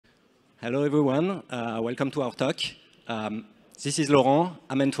Hello, everyone. Welcome to our talk. This is Laurent.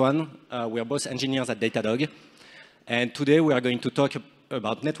 I'm Antoine. We are both engineers at Datadog. And today we are going to talk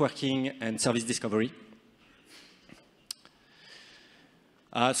about networking and service discovery.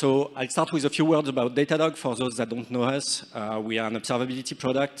 So I'll start with a few words about Datadog. For those that don't know us, we are an observability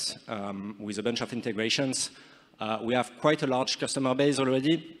product with a bunch of integrations. We have quite a large customer base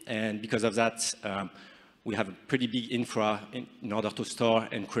already. And because of that, we have a pretty big infra in order to store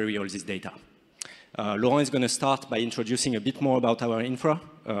and query all this data. Laurent is going to start by introducing a bit more about our infra,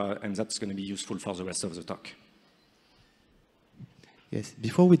 and that's going to be useful for the rest of the talk. Yes,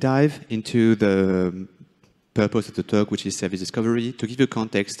 before we dive into the purpose of the talk, which is service discovery, to give you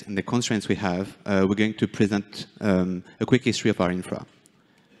context and the constraints we have, we're going to present a quick history of our infra.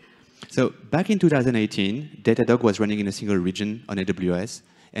 So back in 2018, Datadog was running in a single region on AWS,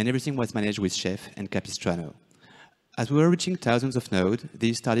 and everything was managed with Chef and Capistrano. As we were reaching thousands of nodes,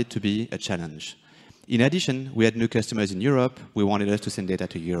 this started to be a challenge. In addition, we had new customers in Europe. We wanted us to send data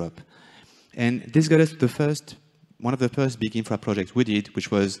to Europe. And this got us to one of the first big infra projects we did,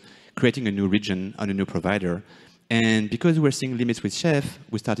 which was creating a new region on a new provider. And because we were seeing limits with Chef,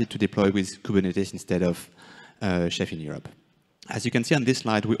 we started to deploy with Kubernetes instead of Chef in Europe. As you can see on this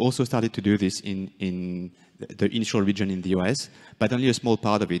slide, we also started to do this in the initial region in the US, but only a small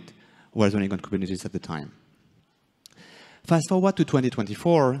part of it was running on Kubernetes at the time. Fast forward to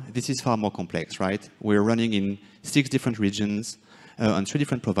 2024, this is far more complex, right? We're running in 6 different regions, on 3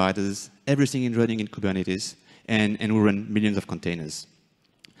 different providers, everything is running in Kubernetes, and we run millions of containers.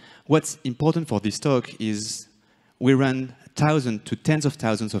 What's important for this talk is we run thousands to tens of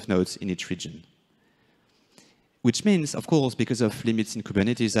thousands of nodes in each region. Which means, of course, because of limits in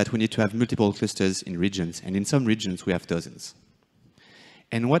Kubernetes, that we need to have multiple clusters in regions, and in some regions we have dozens.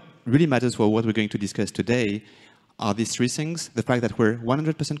 And what really matters for what we're going to discuss today are these 3 things: the fact that we're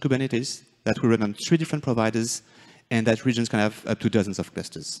 100% Kubernetes, that we run on 3 different providers, and that regions can have up to dozens of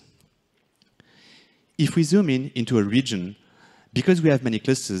clusters. If we zoom in into a region, because we have many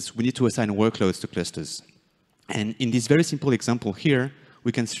clusters, we need to assign workloads to clusters. And in this very simple example here,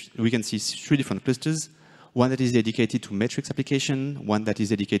 we can see 3 different clusters: one that is dedicated to metrics application, one that is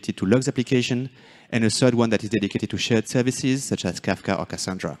dedicated to logs application, and a third one that is dedicated to shared services such as Kafka or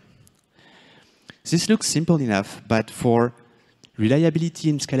Cassandra. This looks simple enough, but for reliability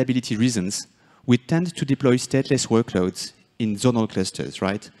and scalability reasons, we tend to deploy stateless workloads in zonal clusters,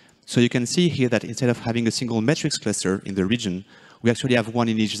 right? So you can see here that instead of having a single metrics cluster in the region, we actually have one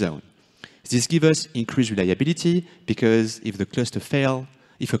in each zone. This gives us increased reliability because if a cluster fails,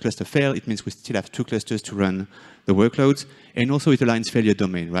 it means we still have 2 clusters to run the workloads, and also it aligns failure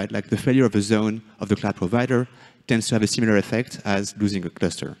domain, right? Like the failure of a zone of the cloud provider tends to have a similar effect as losing a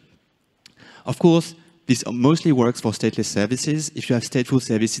cluster. Of course, this mostly works for stateless services. If you have stateful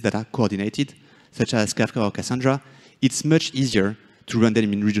services that are coordinated, such as Kafka or Cassandra, it's much easier to run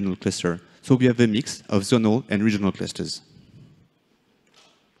them in regional cluster. So we have a mix of zonal and regional clusters.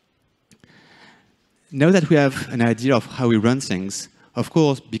 Now that we have an idea of how we run things, of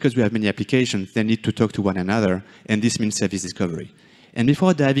course, because we have many applications, they need to talk to one another, and this means service discovery. And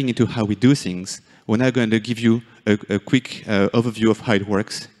before diving into how we do things, we're now going to give you a quick overview of how it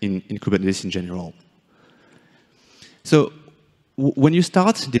works in Kubernetes in general. So when you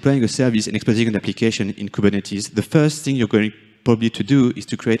start deploying a service and exposing an application in Kubernetes, the first thing you're going probably to do is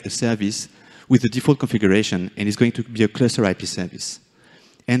to create a service with the default configuration, and it's going to be a cluster IP service.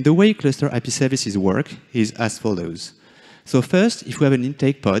 And the way cluster IP services work is as follows. So first, if we have an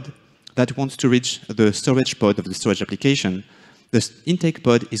intake pod that wants to reach the storage pod of the storage application, the intake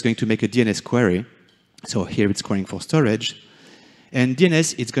pod is going to make a DNS query. So here it's querying for storage. And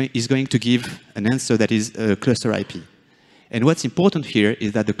DNS is going to give an answer that is a cluster IP. And what's important here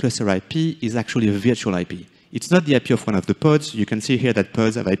is that the cluster IP is actually a virtual IP. It's not the IP of one of the pods. You can see here that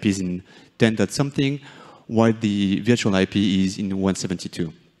pods have IPs in 10.something, while the virtual IP is in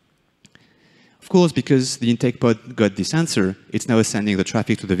 172. Of course, because the intake pod got this answer, it's now sending the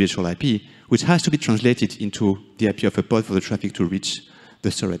traffic to the virtual IP, which has to be translated into the IP of a pod for the traffic to reach the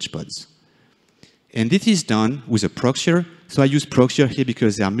storage pods. And this is done with a proxier. So I use proxier here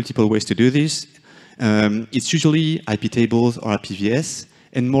because there are multiple ways to do this. It's usually IP tables or IPVS,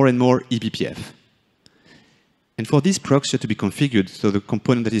 and more eBPF. And for this proxier to be configured, so the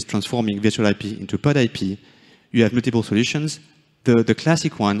component that is transforming virtual IP into pod IP, you have multiple solutions. The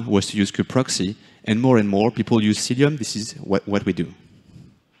classic one was to use kubeproxy, and more people use Cilium. This is what we do.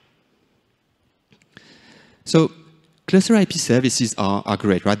 So cluster IP services are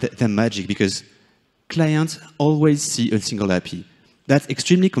great, right? They're magic because clients always see a single IP. That's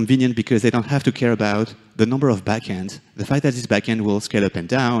extremely convenient because they don't have to care about the number of backends, the fact that this backend will scale up and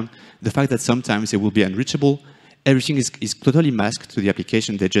down, the fact that sometimes it will be unreachable. Everything is totally masked to the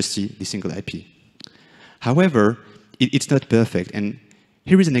application. They just see the single IP. However, it's not perfect. And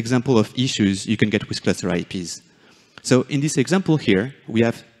here is an example of issues you can get with cluster IPs. So in this example here, we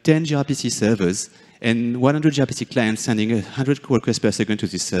have 10 gRPC servers and 100 gRPC clients sending 100 requests per second to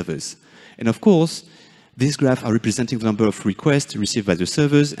these servers. And of course, these graphs are representing the number of requests received by the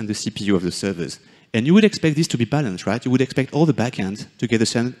servers and the CPU of the servers. And you would expect this to be balanced, right? You would expect all the backends to get the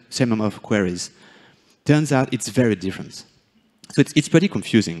same number of queries. Turns out it's very different. So it's pretty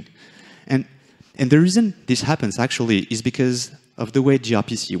confusing. And the reason this happens actually is because of the way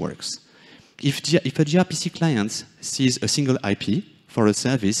gRPC works. If a gRPC client sees a single IP for a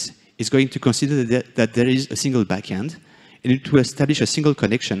service, it's going to consider that there is a single backend, and it will establish a single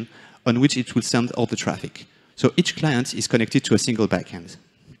connection on which it will send all the traffic. So each client is connected to a single backend.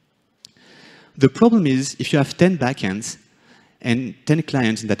 The problem is, if you have 10 backends and 10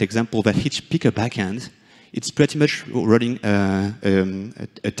 clients in that example that each pick a backend, it's pretty much running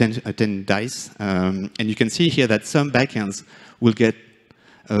a 10 dice. And you can see here that some backends will get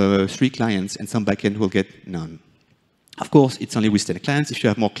 3 clients and some backend will get none. Of course, it's only with 10 clients. If you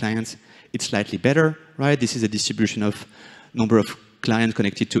have more clients, it's slightly better, right? This is a distribution of number of clients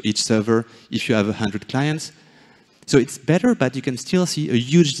connected to each server if you have 100 clients. So it's better, but you can still see a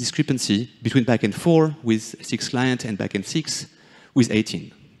huge discrepancy between backend 4 with 6 clients and backend 6 with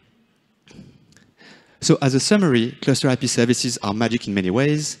 18. So as a summary, cluster IP services are magic in many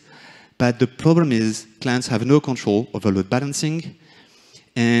ways, but the problem is clients have no control over load balancing,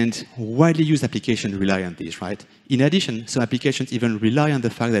 and widely used applications rely on this, right? In addition, some applications even rely on the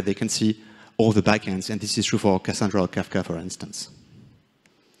fact that they can see all the backends, and this is true for Cassandra or Kafka, for instance.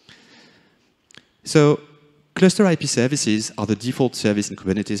 So cluster IP services are the default service in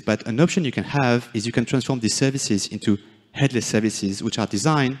Kubernetes, but an option you can have is you can transform these services into headless services, which are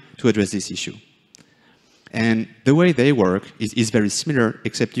designed to address this issue. And the way they work is very similar,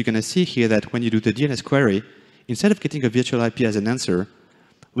 except you're going to see here that when you do the DNS query, instead of getting a virtual IP as an answer,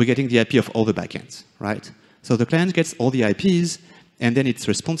 we're getting the IP of all the backends, right? So the client gets all the IPs, and then it's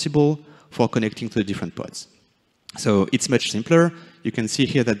responsible for connecting to the different pods. So it's much simpler. You can see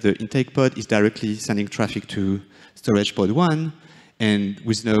here that the intake pod is directly sending traffic to storage pod 1, and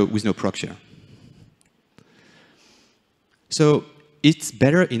with no proxy. So it's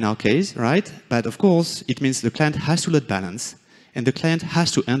better in our case, right? But of course, it means the client has to load balance, and the client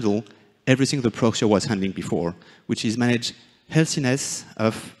has to handle everything the proxy was handling before, which is manage healthiness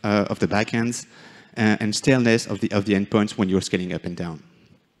of the backends and staleness of the endpoints when you're scaling up and down.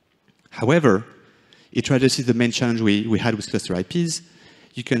 However, it addresses the main challenge we had with cluster IPs.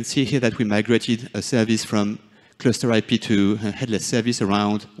 You can see here that we migrated a service from cluster IP to a headless service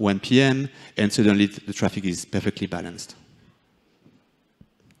around 1 p.m., and suddenly the traffic is perfectly balanced.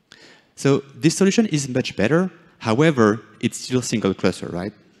 So this solution is much better. However, it's still single cluster,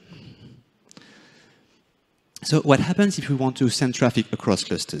 right? So what happens if we want to send traffic across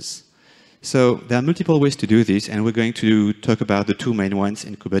clusters? So there are multiple ways to do this, and we're going to talk about the 2 main ones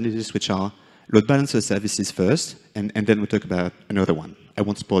in Kubernetes, which are load balancer services first, and then we'll talk about another one. I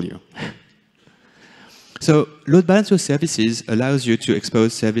won't spoil you. So load balancer services allows you to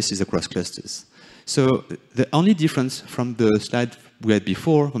expose services across clusters. So the only difference from the slide we had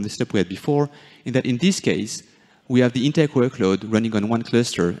before, from the step we had before, is that in this case, we have the intake workload running on one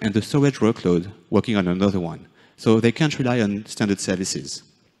cluster and the storage workload working on another one. So they can't rely on standard services.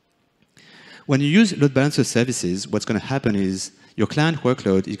 When you use load balancer services, what's going to happen is your client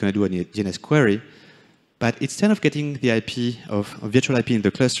workload is going to do a DNS query, but instead of getting the IP of a virtual IP in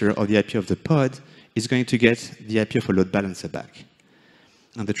the cluster or the IP of the pod, it's going to get the IP of a load balancer back.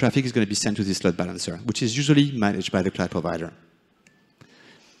 And the traffic is going to be sent to this load balancer, which is usually managed by the cloud provider.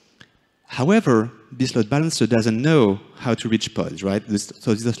 However, this load balancer doesn't know how to reach pods, right?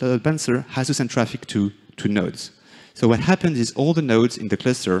 So this load balancer has to send traffic to nodes. So what happens is all the nodes in the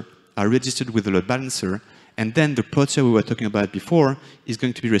cluster are registered with the load balancer, and then the pod we were talking about before is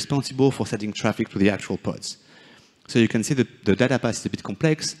going to be responsible for sending traffic to the actual pods. So you can see that the data path is a bit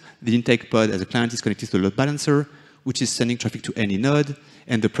complex. The intake pod as a client is connected to the load balancer, which is sending traffic to any node,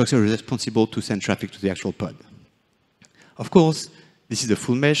 and the proxy is responsible to send traffic to the actual pod. Of course, this is a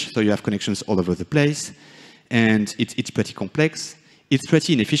full mesh, so you have connections all over the place, and it's pretty complex. It's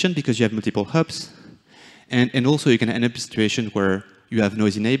pretty inefficient because you have multiple hubs, and also you can end up in a situation where you have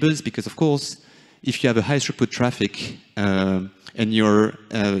noisy neighbors, because of course, if you have a high throughput traffic and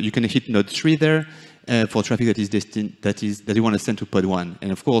you can hit node 3 there for traffic that you want to send to pod 1,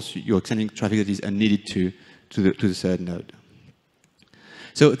 and of course you're sending traffic that is unneeded to the third node.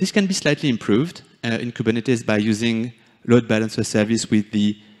 So this can be slightly improved in Kubernetes by using load balancer service with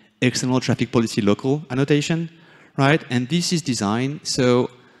the external traffic policy local annotation, right? And this is designed so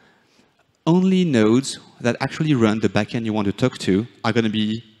only nodes that actually run the backend you want to talk to are going to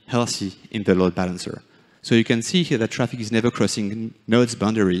be healthy in the load balancer. So you can see here that traffic is never crossing nodes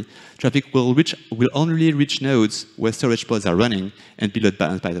boundary. Traffic will only reach nodes where storage pods are running and be load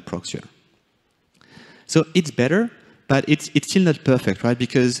balanced by the proxier. So it's better, but it's still not perfect, right?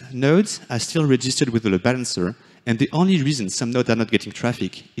 Because nodes are still registered with the load balancer, and the only reason some nodes are not getting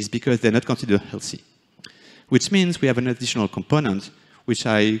traffic is because they're not considered healthy. Which means we have an additional component, which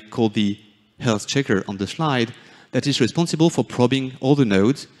I call the health checker on the slide, that is responsible for probing all the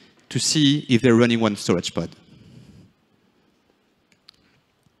nodes to see if they're running one storage pod.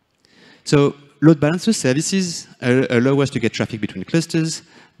 So load balancer services allow us to get traffic between clusters,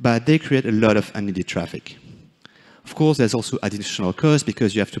 but they create a lot of unneeded traffic. Of course, there's also additional cost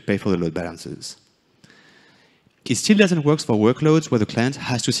because you have to pay for the load balancers. It still doesn't work for workloads where the client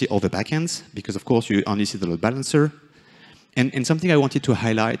has to see all the backends, because of course you only see the load balancer. And something I wanted to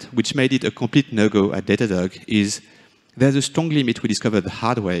highlight, which made it a complete no-go at Datadog, is there's a strong limit we discovered the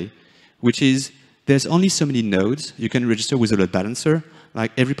hard way, which is there's only so many nodes you can register with a load balancer.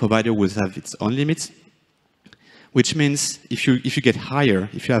 Like every provider will have its own limits, which means if you get higher,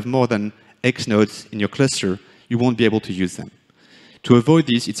 if you have more than X nodes in your cluster, you won't be able to use them. To avoid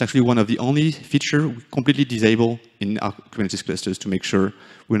this, it's actually one of the only features we completely disable in our Kubernetes clusters to make sure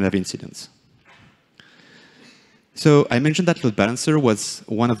we don't have incidents. So I mentioned that load balancer was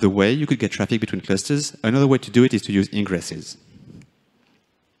one of the ways you could get traffic between clusters. Another way to do it is to use ingresses.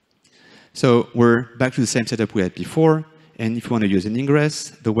 So we're back to the same setup we had before. And if you want to use an ingress,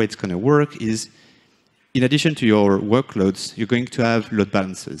 the way it's going to work is, in addition to your workloads, you're going to have load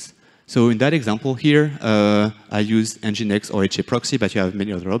balancers. So in that example here, I used Nginx or HA proxy, but you have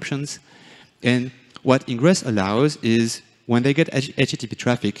many other options. And what ingress allows is when they get HTTP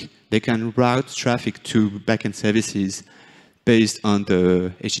traffic, they can route traffic to backend services based on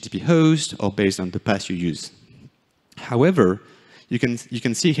the HTTP host or based on the path you use. However, you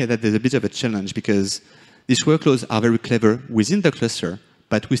can see here that there's a bit of a challenge because these workloads are very clever within the cluster,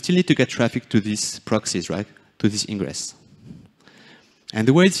 but we still need to get traffic to these proxies, right? To this ingress. And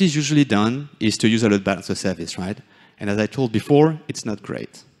the way this is usually done is to use a load balancer service, right? And as I told before, it's not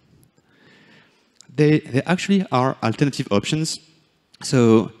great. There actually are alternative options.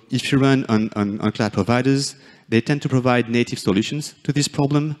 So if you run on cloud providers, they tend to provide native solutions to this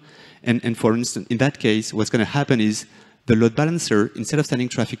problem. And for instance, in that case, what's going to happen is the load balancer, instead of sending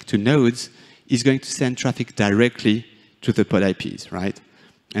traffic to nodes, is going to send traffic directly to the pod IPs, right?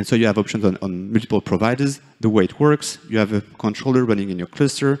 And so you have options on multiple providers. The way it works, you have a controller running in your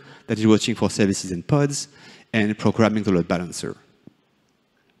cluster that is watching for services and pods and programming the load balancer.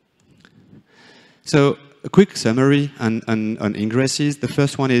 So a quick summary on ingresses. The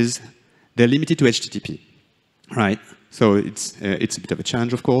first one is they're limited to HTTP, right? So it's a bit of a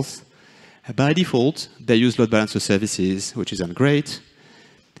challenge, of course. By default, they use load balancer services, which isn't great.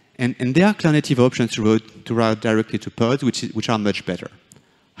 And there are cloud-native options to route directly to pods, which are much better.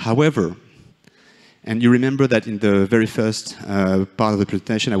 However, and you remember that in the very first part of the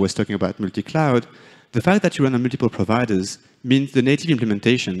presentation, I was talking about multi-cloud, the fact that you run on multiple providers means the native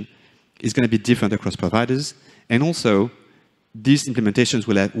implementation is going to be different across providers. And also, these implementations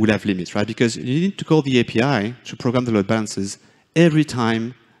will have limits, right? Because you need to call the API to program the load balancers every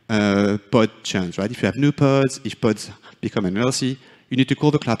time pod churns, right? If you have new pods, if pods become unhealthy, you need to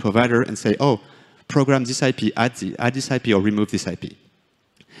call the cloud provider and say, oh, program this IP, add this IP, or remove this IP.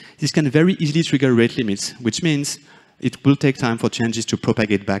 This can very easily trigger rate limits, which means it will take time for changes to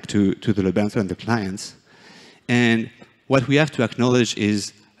propagate back to the load balancer and the clients. And what we have to acknowledge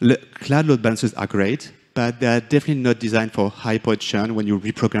is cloud load balancers are great, but they are definitely not designed for high pod churn when you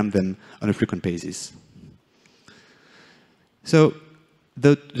reprogram them on a frequent basis. So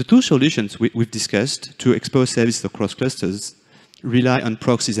the two solutions we've discussed to expose services across clusters rely on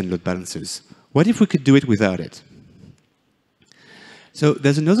proxies and load balancers. What if we could do it without it? So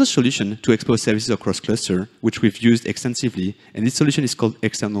there's another solution to expose services across cluster, which we've used extensively, and this solution is called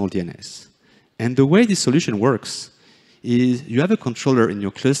external DNS. And the way this solution works is you have a controller in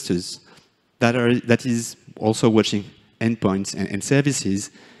your clusters that is also watching endpoints and services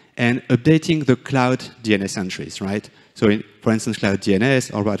and updating the cloud DNS entries, right? So for instance, cloud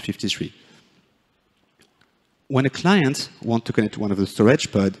DNS or Route 53. When a client wants to connect to one of the storage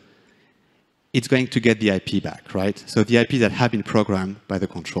pods, it's going to get the IP back, right? So the IP that have been programmed by the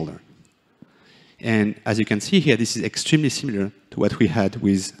controller. And as you can see here, this is extremely similar to what we had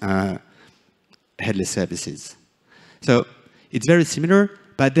with headless services. So it's very similar,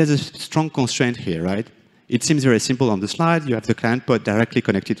 But there's a strong constraint here, right? It seems very simple on the slide. You have the client pod directly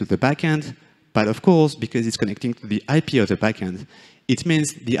connected to the backend. But of course, because it's connecting to the IP of the backend, it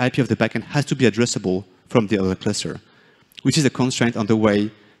means the IP of the backend has to be addressable from the other cluster, which is a constraint on the way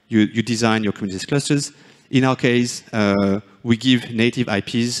you design your Kubernetes clusters. In our case, we give native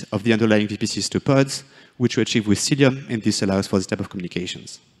IPs of the underlying VPCs to pods, which we achieve with Cilium, and this allows for this type of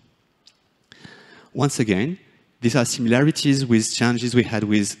communications. Once again, these are similarities with challenges we had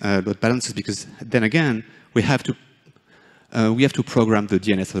with load balancers, because then again, we have to program the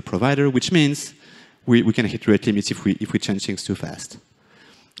DNS of the provider, which means we can hit rate limits if we change things too fast.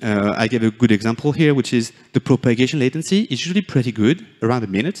 I gave a good example here, which is the propagation latency is usually pretty good, around a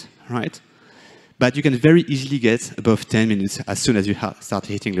minute, right? But you can very easily get above 10 minutes as soon as you start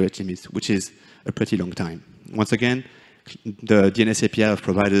hitting rate limits, which is a pretty long time. Once again, the DNS API of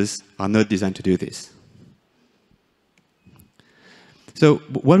providers are not designed to do this. So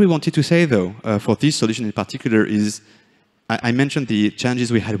what we wanted to say, though, for this solution in particular is, I mentioned the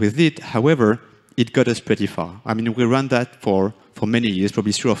challenges we had with it. However, it got us pretty far. I mean, we ran that for many years,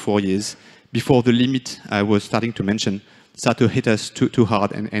 probably 3 or 4 years, before the limit I was starting to mention started to hit us too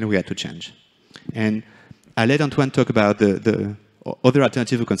hard, and we had to change. And I let Antoine talk about the other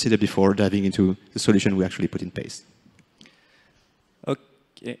alternative we considered before diving into the solution we actually put in place.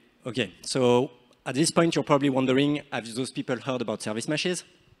 Okay. So at this point, you're probably wondering, have those people heard about service meshes?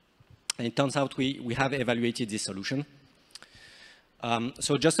 And it turns out we have evaluated this solution.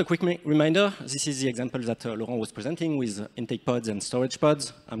 So just a quick reminder, this is the example that Laurent was presenting with intake pods and storage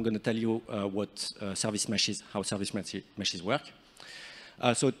pods. I'm going to tell you how service meshes work.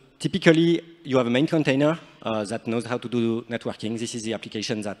 So typically, you have a main container that knows how to do networking. This is the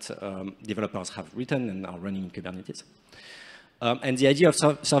application that developers have written and are running in Kubernetes. And the idea of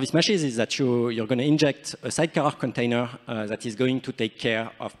service meshes is that you're going to inject a sidecar container that is going to take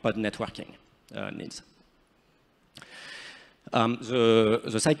care of pod networking needs.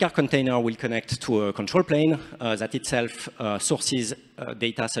 The sidecar container will connect to a control plane that itself sources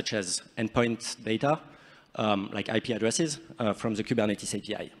data such as endpoint data, like IP addresses, from the Kubernetes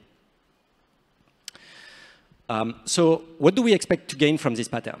API. So what do we expect to gain from this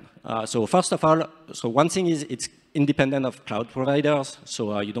pattern? So first of all, one thing is it's independent of cloud providers,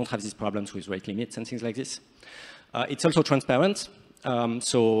 so you don't have these problems with rate limits and things like this. It's also transparent,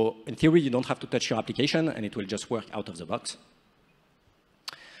 so in theory, you don't have to touch your application, and it will just work out of the box.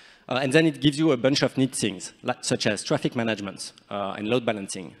 And then it gives you a bunch of neat things, such as traffic management and load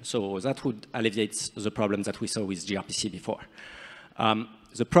balancing. So that would alleviate the problems that we saw with gRPC before.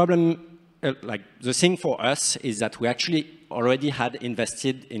 The problem, the thing for us is that we actually already had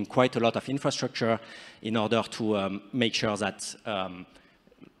invested in quite a lot of infrastructure in order to make sure that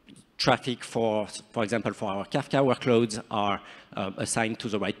traffic for example, for our Kafka workloads are assigned to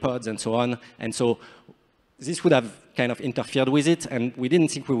the right pods and so on. And so this would have kind of interfered with it, and we didn't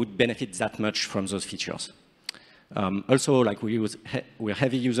think we would benefit that much from those features. Also, like we're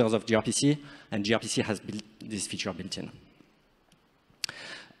heavy users of gRPC, and gRPC has built this feature built in.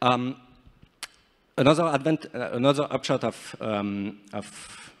 Another upshot of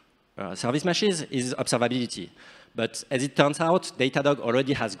service meshes is observability. But as it turns out, Datadog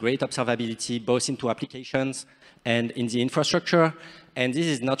already has great observability both into applications and in the infrastructure. And this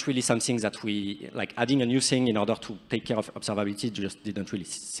is not really something that we, like adding a new thing in order to take care of observability just didn't really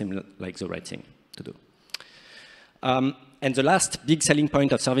seem like the right thing to do. And the last big selling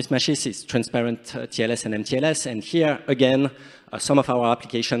point of service meshes is transparent TLS and MTLS. And here, again, some of our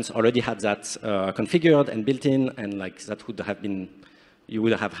applications already had that configured and built in, and like that would have been, you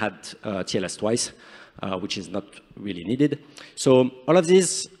would have had TLS twice, which is not really needed. So all of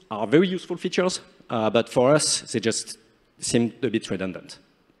these are very useful features, but for us, they just seemed a bit redundant.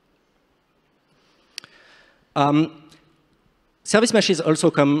 Service meshes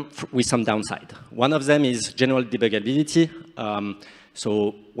also come with some downside. One of them is general debuggability.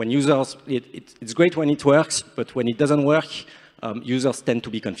 So when users, it's great when it works, but when it doesn't work, users tend to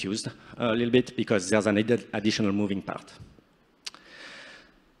be confused a little bit because there's an additional moving part.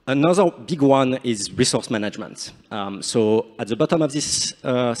 Another big one is resource management. So at the bottom of this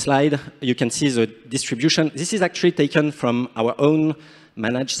slide, you can see the distribution. This is actually taken from our own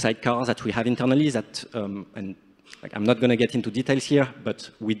managed sidecar that we have internally that, and like, I'm not going to get into details here,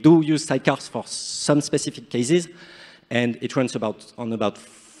 but we do use sidecars for some specific cases, and it runs on about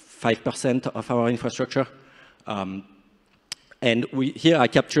 5% of our infrastructure. And here I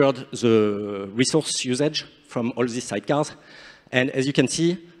captured the resource usage from all these sidecars. And as you can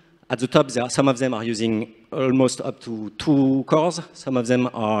see, at the top, some of them are using almost up to 2 cores. Some of them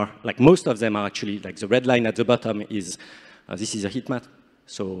are, like most of them are actually, like the red line at the bottom is, this is a heat map.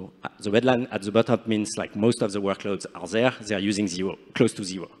 So the red line at the bottom means like most of the workloads are there. They're using zero, close to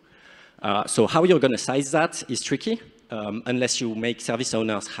zero. So how you're going to size that is tricky, unless you make service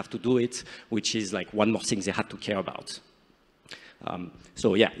owners have to do it, which is like one more thing they have to care about.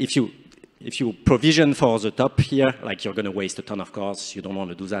 So yeah, if you provision for the top here, like you're going to waste a ton of cores. You don't want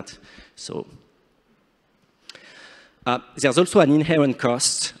to do that. So there's also an inherent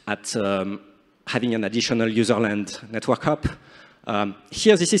cost at having an additional userland network hop.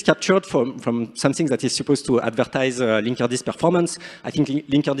 Here, this is captured from something that is supposed to advertise Linkerd performance. I think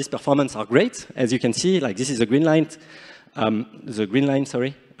Linkerd performance are great, as you can see. Like this is the green line.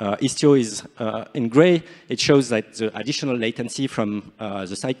 Istio is in gray. It shows that the additional latency from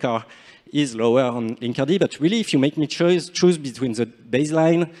the sidecar is lower on Linkerd. But really, if you make me choose between the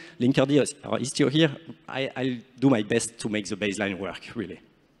baseline, Linkerd or Istio here, I'll do my best to make the baseline work, really.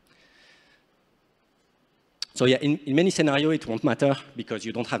 So yeah, in many scenarios, it won't matter because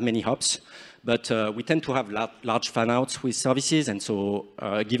you don't have many hops. But we tend to have large fan-outs with services. And so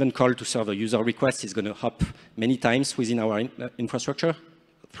a given call to serve a user request is going to hop many times within our infrastructure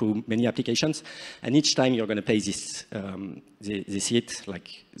through many applications. And each time you're going to pay this hit.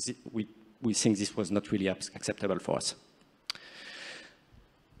 Like we think this was not really acceptable for us.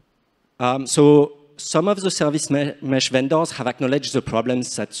 So some of the service mesh vendors have acknowledged the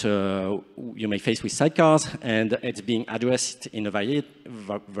problems that you may face with sidecars, and it's being addressed in a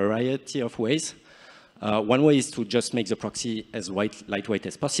variety of ways. One way is to just make the proxy as lightweight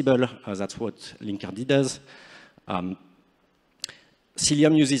as possible. That's what Linkerd does.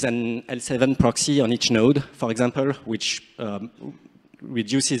 Cilium uses an L7 proxy on each node, for example, which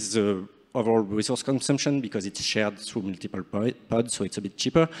reduces the overall resource consumption because it's shared through multiple pods, so it's a bit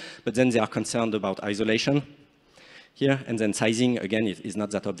cheaper. But then they are concerned about isolation here, and then sizing, again, is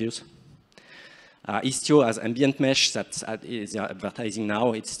not that obvious. Istio has ambient mesh that is advertising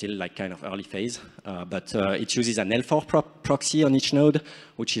now. It's still like kind of early phase, but it uses an L4 proxy on each node,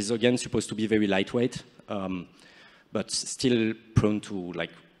 which is, again, supposed to be very lightweight, but still prone to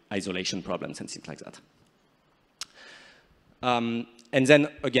like isolation problems and things like that. And then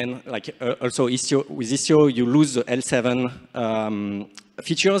again, like also Istio, with Istio, you lose the L7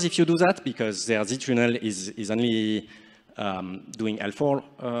 features if you do that because their Z-tunnel is only doing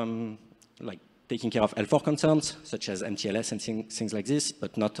L4, like taking care of L4 concerns, such as MTLS and things like this,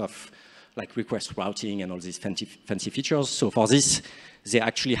 but not of like request routing and all these fancy features. So for this, they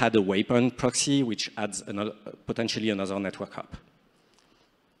actually had a waypoint proxy, which adds potentially another network hop.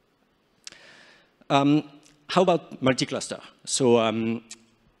 How about multi-cluster? So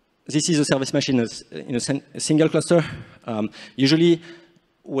this is a service mesh in a single cluster. Usually,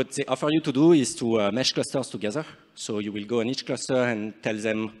 what they offer you to do is to mesh clusters together. So you will go on each cluster and tell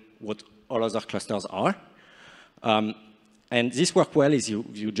them what all other clusters are. And this works well is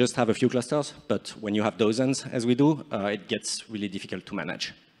you just have a few clusters, but when you have dozens, as we do, it gets really difficult to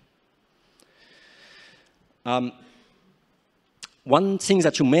manage. One thing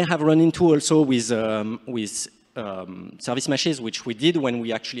that you may have run into also with service meshes, which we did when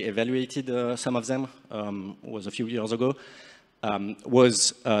we actually evaluated some of them, was a few years ago,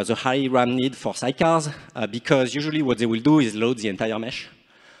 was the high RAM need for sidecars, because usually what they will do is load the entire mesh.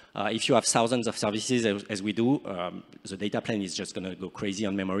 If you have thousands of services, as we do, the data plane is just going to go crazy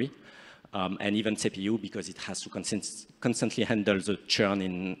on memory, and even CPU, because it has to constantly handle the churn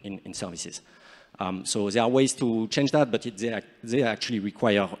in services. So there are ways to change that, but they actually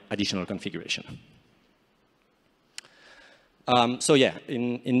require additional configuration. So yeah,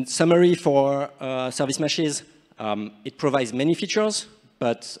 in summary for service meshes, it provides many features,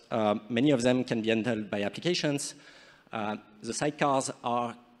 but many of them can be handled by applications. The sidecars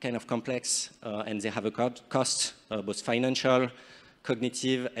are kind of complex, and they have a cost, both financial,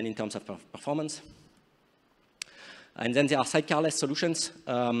 cognitive, and in terms of performance. And then there are sidecarless solutions.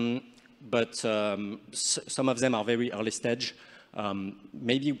 But some of them are very early stage.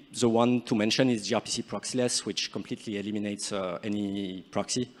 Maybe the one to mention is gRPC proxyless, which completely eliminates any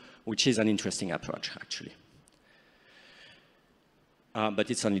proxy, which is an interesting approach, actually. But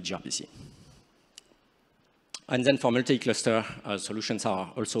it's only gRPC. And then for multi-cluster, solutions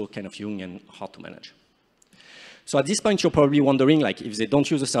are also kind of young and hard to manage. So at this point, you're probably wondering, like, if they don't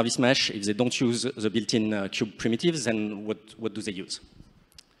use a service mesh, if they don't use the built-in kube primitives, then what do they use?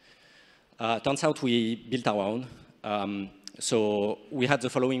 Turns out we built our own. So we had the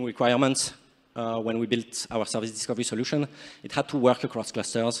following requirements when we built our service discovery solution. It had to work across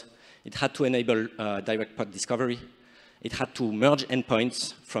clusters. It had to enable direct pod discovery. It had to merge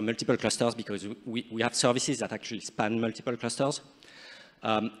endpoints from multiple clusters because we have services that actually span multiple clusters.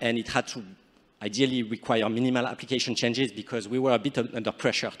 And it had to ideally require minimal application changes because we were a bit under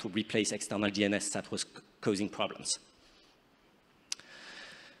pressure to replace external DNS that was causing problems.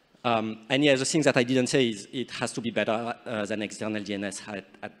 And yeah, the thing that I didn't say is it has to be better than external DNS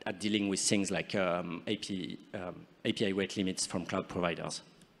at dealing with things like API rate limits from cloud providers.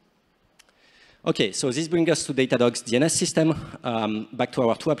 Okay, so this brings us to Datadog's DNS system. Back to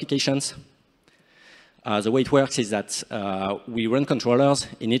our two applications. The way it works is that we run controllers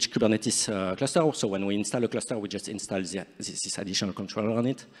in each Kubernetes cluster. So when we install a cluster, we just install this additional controller on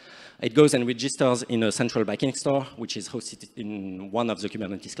it. It goes and registers in a central backing store, which is hosted in one of the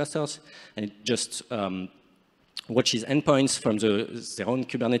Kubernetes clusters. And it just watches endpoints from their own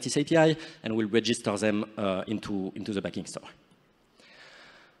Kubernetes API and will register them into the backing store.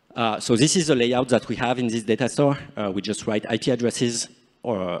 So this is the layout that we have in this data store. We just write IP addresses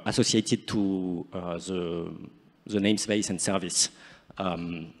or associated to the namespace and service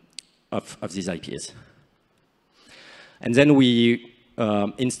of these IPs. And then we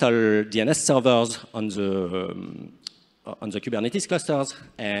install DNS servers on the Kubernetes clusters,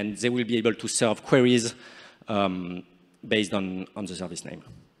 and they will be able to serve queries based on the service name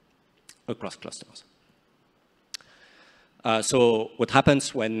across clusters. So what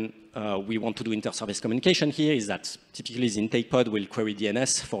happens when we want to do inter-service communication here is that typically the intake pod will query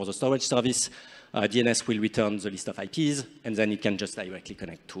DNS for the storage service. DNS will return the list of IPs, and then it can just directly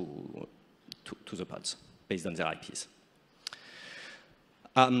connect to the pods based on their IPs.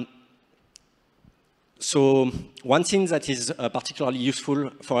 So one thing that is particularly useful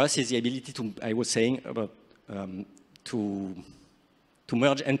for us is the ability to, I was saying, about to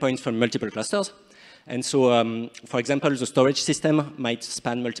merge endpoints from multiple clusters. And so, for example, the storage system might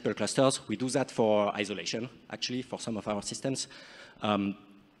span multiple clusters. We do that for isolation, actually, for some of our systems.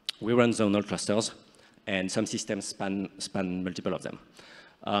 We run zonal clusters, and some systems span multiple of them.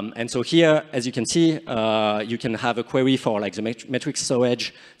 And so here, as you can see, you can have a query for like the metric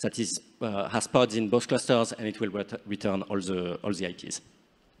storage that is, has pods in both clusters, and it will return all the IPs.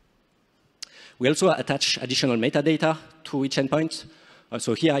 We also attach additional metadata to each endpoint.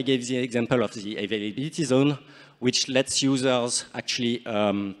 So here I gave the example of the availability zone, which lets users actually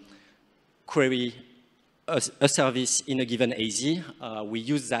query a service in a given AZ. We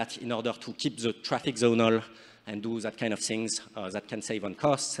use that in order to keep the traffic zonal and do that kind of things that can save on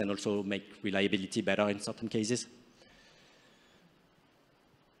costs and also make reliability better in certain cases.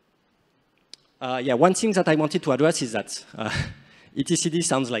 Yeah, one thing that I wanted to address is that etcd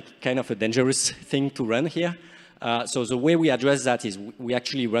sounds like kind of a dangerous thing to run here. So the way we address that is we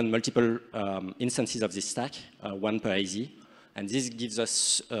actually run multiple instances of this stack, one per AZ. And this gives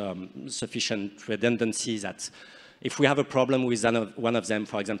us sufficient redundancy that if we have a problem with one of them,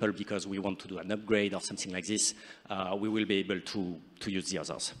 for example, because we want to do an upgrade or something like this, we will be able to use the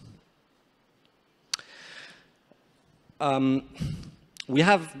others. We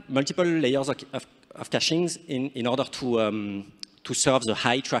have multiple layers of cachings in order to serve the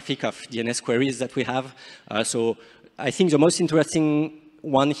high traffic of DNS queries that we have. So I think the most interesting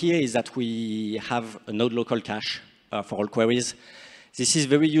one here is that we have a node local cache for all queries. This is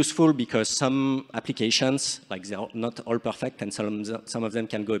very useful because some applications, like they're not all perfect, and some of them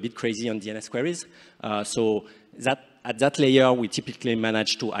can go a bit crazy on DNS queries. So at that layer, we typically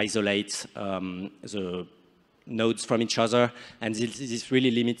manage to isolate the nodes from each other, and this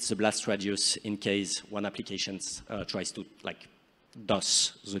really limits the blast radius in case one application tries to like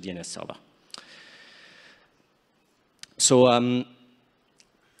DOS the DNS server. So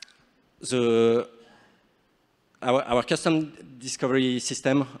our custom discovery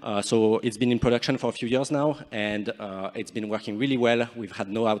system, so it's been in production for a few years now, and it's been working really well. We've had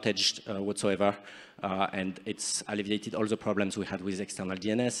no outage whatsoever, and it's alleviated all the problems we had with external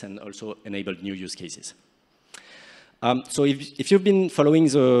DNS and also enabled new use cases. So if you've been following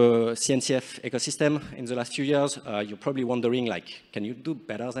the CNCF ecosystem in the last few years, you're probably wondering, like, can you do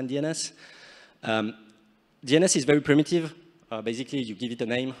better than DNS? DNS is very primitive. Basically, you give it a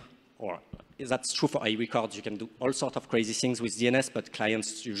name, or that's true for iRecords. You can do all sorts of crazy things with DNS, but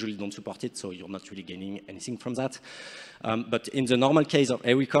clients usually don't support it, so you're not really gaining anything from that. But in the normal case of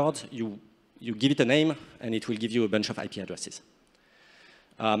iRecord, you give it a name, and it will give you a bunch of IP addresses.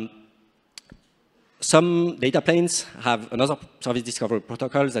 Some data planes have another service discovery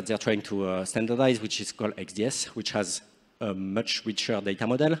protocol that they're trying to standardize, which is called XDS, which has a much richer data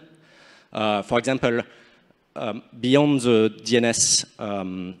model. For example, beyond the DNS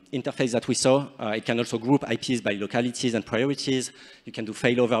interface that we saw, it can also group IPs by localities and priorities. You can do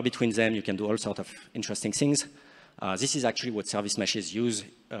failover between them. You can do all sorts of interesting things. This is actually what service meshes use,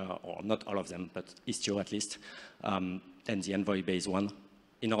 or not all of them, but Istio at least, and the Envoy-based one.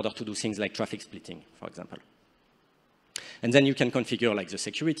 in order to do things like traffic splitting, for example. And then you can configure like the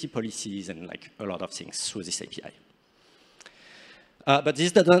security policies and like a lot of things through this API. But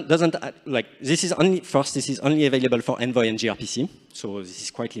this doesn't like, this is only available for Envoy and gRPC, so this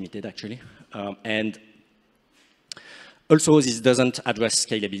is quite limited actually. And also this doesn't address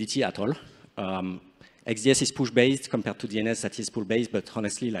scalability at all. XDS is push-based compared to DNS that is pull-based, but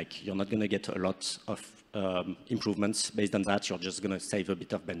honestly, like, you're not going to get a lot of improvements based on that. You're just going to save a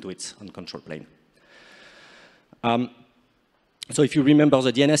bit of bandwidth on control plane. So if you remember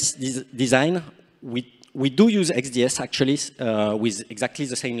the DNS design, we do use XDS actually with exactly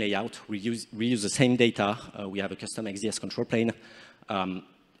the same layout. We use the same data. We have a custom XDS control plane.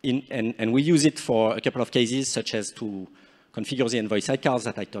 And we use it for a couple of cases, such as to configure the Envoy sidecars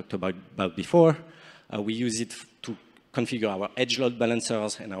that I talked about before. We use it to configure our edge load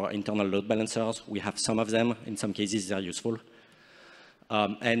balancers and our internal load balancers. We have some of them. In some cases, they're useful.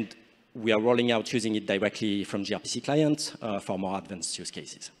 And we are rolling out using it directly from gRPC client for more advanced use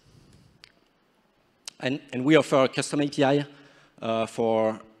cases. And we offer a custom API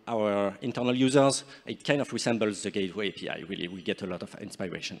for our internal users. It kind of resembles the Gateway API, really. We get a lot of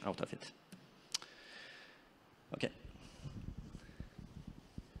inspiration out of it. OK.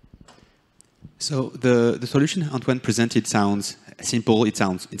 So the solution Antoine presented sounds simple, it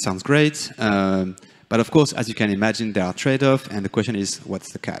sounds great. But of course, as you can imagine, there are trade-offs, and the question is,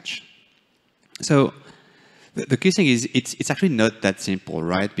 what's the catch? So the key thing is it's actually not that simple,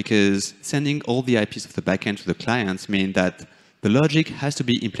 right? Because sending all the IPs of the backend to the clients means that the logic has to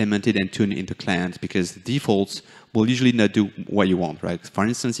be implemented and tuned in the client, because the defaults will usually not do what you want, right? For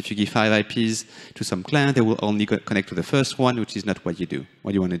instance, if you give 5 IPs to some client, they will only connect to the first one, which is not what you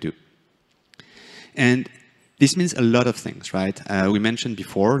want to do. And this means a lot of things, right? We mentioned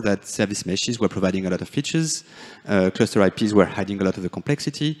before that service meshes were providing a lot of features. Cluster IPs were hiding a lot of the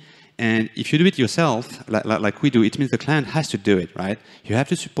complexity. And if you do it yourself, like we do, it means the client has to do it, right? You have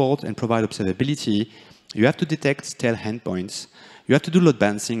to support and provide observability. You have to detect tail endpoints. You have to do load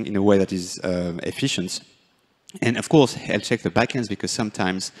balancing in a way that is efficient. And of course, health check the backends, because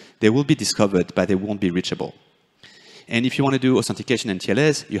sometimes they will be discovered, but they won't be reachable. And if you want to do authentication and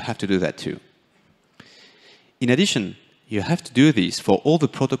TLS, you have to do that too. In addition, you have to do this for all the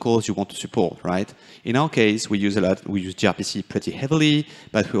protocols you want to support, right? In our case, we use gRPC pretty heavily,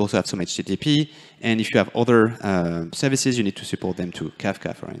 but we also have some HTTP. And if you have other services, you need to support them too,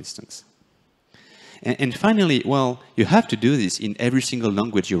 Kafka, for instance. And finally, well, you have to do this in every single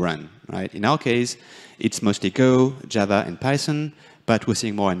language you run, right? In our case, it's mostly Go, Java, and Python, but we're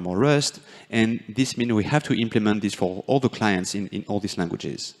seeing more and more Rust. And this means we have to implement this for all the clients in all these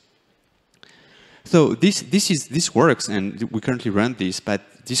languages. So this works, and we currently run this, but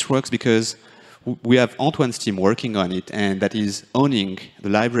this works because we have Antoine's team working on it, and that is owning the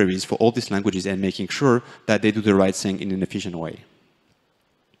libraries for all these languages and making sure that they do the right thing in an efficient way.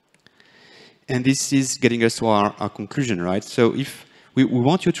 And this is getting us to our conclusion, right? So if we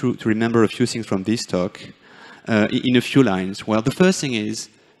want you to remember a few things from this talk in a few lines. Well, the first thing is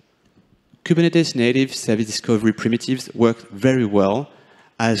Kubernetes native service discovery primitives work very well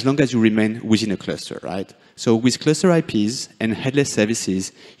as long as you remain within a cluster, right? So with cluster IPs and headless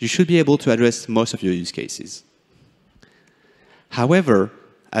services, you should be able to address most of your use cases. However,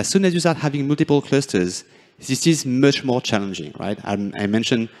 as soon as you start having multiple clusters, this is much more challenging, right? I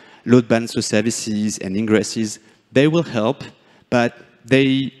mentioned load balancer services and ingresses. They will help, but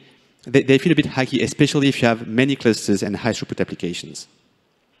they feel a bit hacky, especially if you have many clusters and high throughput applications.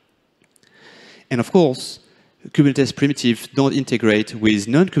 And of course, Kubernetes primitives don't integrate with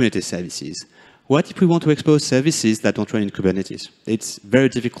non-Kubernetes services. What if we want to expose services that don't run in Kubernetes? It's very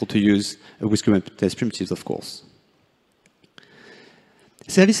difficult to use with Kubernetes primitives, of course.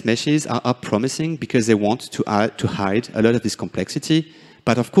 Service meshes are promising because they want to hide a lot of this complexity.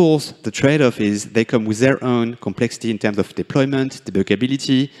 But of course, the trade-off is they come with their own complexity in terms of deployment,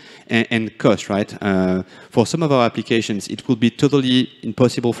 debuggability, and cost, right? For some of our applications, it would be totally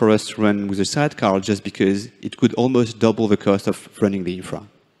impossible for us to run with a sidecar just because it could almost double the cost of running the infra.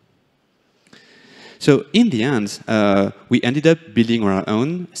 So in the end, we ended up building our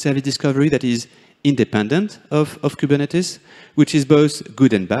own service discovery that is independent of Kubernetes, which is both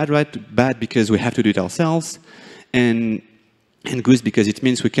good and bad, right? Bad because we have to do it ourselves, and good because it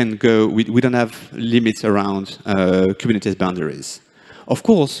means we can go, we don't have limits around Kubernetes boundaries. Of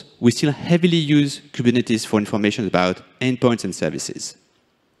course, we still heavily use Kubernetes for information about endpoints and services.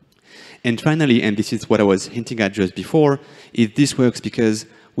 And finally, and this is what I was hinting at just before, is this works because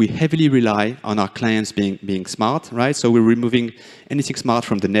we heavily rely on our clients being smart, right? So we're removing anything smart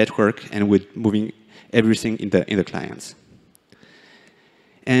from the network, and we're moving everything in the clients.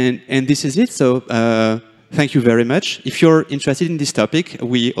 And this is it. So thank you very much. If you're interested in this topic,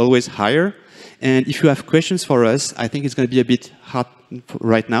 we always hire. And if you have questions for us, I think it's going to be a bit hard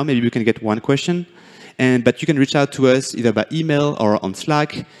right now. Maybe we can get one question. But you can reach out to us either by email or on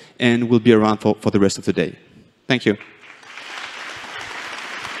Slack, and we'll be around for the rest of the day. Thank you.